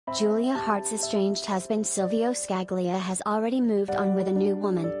Julia Haart's estranged husband Silvio Scaglia has already moved on with a new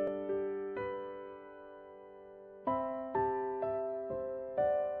woman.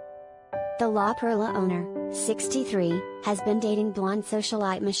 The La Perla owner, 63, has been dating blonde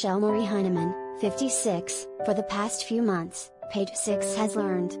socialite Michelle-Marie Heinemann, 56, for the past few months, Page 6 has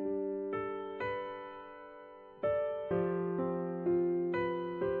learned.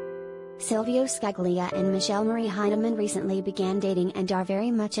 Silvio Scaglia and Michelle-Marie Heinemann recently began dating and are very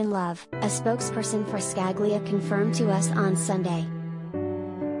much in love, a spokesperson for Scaglia confirmed to us on Sunday.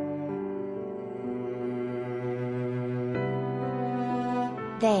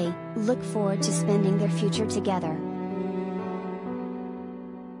 They look forward to spending their future together.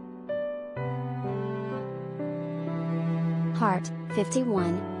 Haart,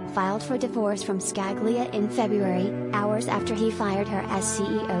 51, filed for divorce from Scaglia in February, hours after he fired her as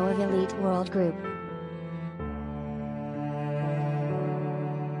CEO of Elite World Group.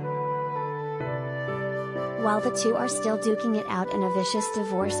 While the two are still duking it out in a vicious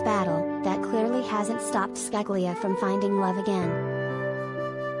divorce battle, that clearly hasn't stopped Scaglia from finding love again.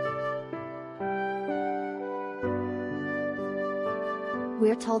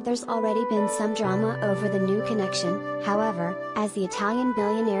 We're told there's already been some drama over the new connection, however, as the Italian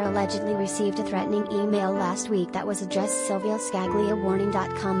billionaire allegedly received a threatening email last week that was addressed Silvio Scaglia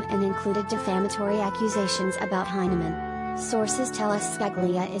warning.com and included defamatory accusations about Heinemann. Sources tell us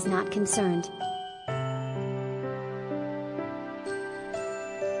Scaglia is not concerned.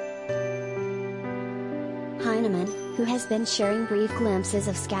 Heinemann, who has been sharing brief glimpses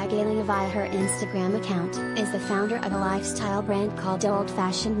of Scaglia via her Instagram account, is the founder of a lifestyle brand called Old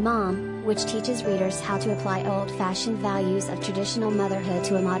Fashioned Mom, which teaches readers how to apply old-fashioned values of traditional motherhood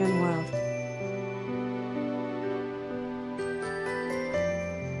to a modern world.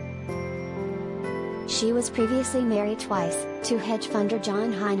 She was previously married twice, to hedge funder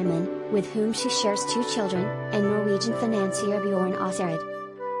John Heinemann, with whom she shares 2 children, and Norwegian financier Bjorn Åsred.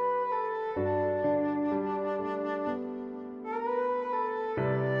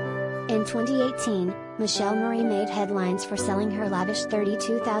 In 2018, Michelle-Marie made headlines for selling her lavish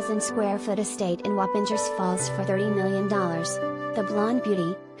 32,000 square foot estate in Wappingers Falls for $30 million. The blonde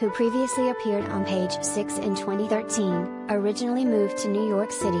beauty, who previously appeared on Page 6 in 2013, originally moved to New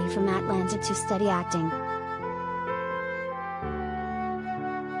York City from Atlanta to study acting.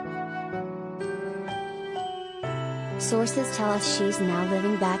 Sources tell us she's now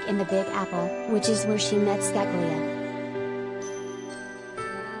living back in the Big Apple, which is where she met Scaglia.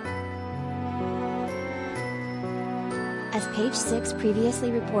 As Page 6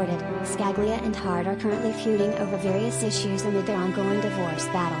 previously reported, Scaglia and Haart are currently feuding over various issues amid their ongoing divorce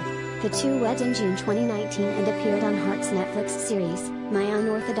battle. The two wed in June 2019 and appeared on Haart's Netflix series, My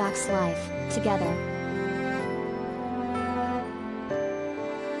Unorthodox Life, together.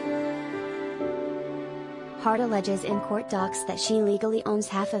 Haart alleges in court docs that she legally owns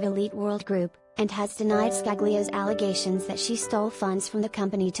half of Elite World Group, and has denied Scaglia's allegations that she stole funds from the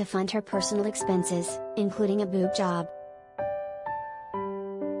company to fund her personal expenses, including a boob job.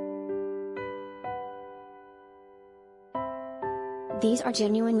 "These are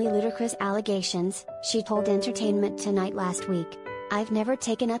genuinely ludicrous allegations," she told Entertainment Tonight last week. "I've never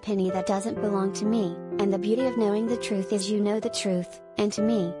taken a penny that doesn't belong to me, and the beauty of knowing the truth is you know the truth, and to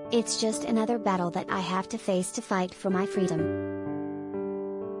me, it's just another battle that I have to face to fight for my freedom."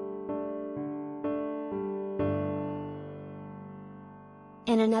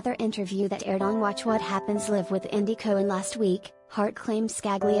 In another interview that aired on Watch What Happens Live with Andy Cohen last week, Haart claimed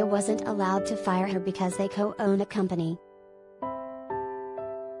Scaglia wasn't allowed to fire her because they co-own a company.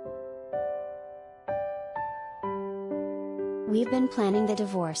 "We've been planning the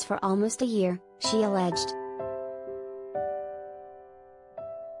divorce for almost a year," she alleged.